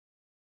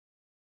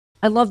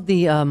I love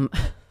the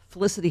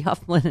Felicity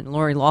Huffman and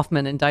Lori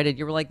Loughlin indicted.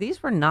 You were like,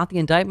 these were not the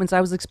indictments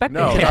I was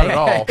expecting No, today. not at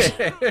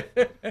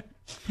all.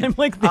 I'm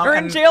like, they're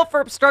in jail for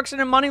obstruction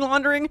and money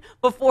laundering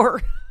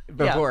before.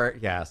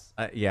 Yes.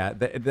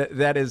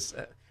 That is...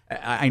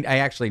 I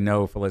actually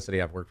know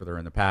Felicity. I've worked with her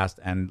in the past,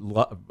 and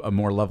a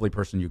more lovely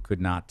person you could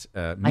not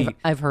meet.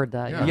 I've heard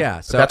that.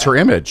 Yeah, so But that's her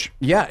image.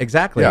 Yeah,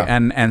 exactly. Yeah.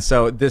 And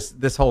so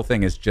this whole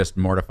thing is just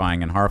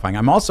mortifying and horrifying.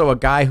 I'm also a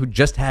guy who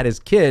just had his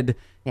kid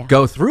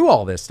go through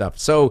all this stuff.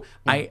 So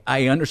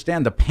I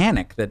understand the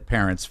panic that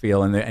parents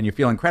feel, and you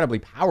feel incredibly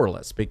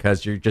powerless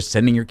because you're just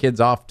sending your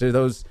kids off to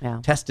those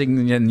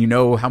testing, and you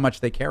know how much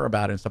they care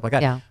about it and stuff like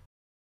that. Yeah.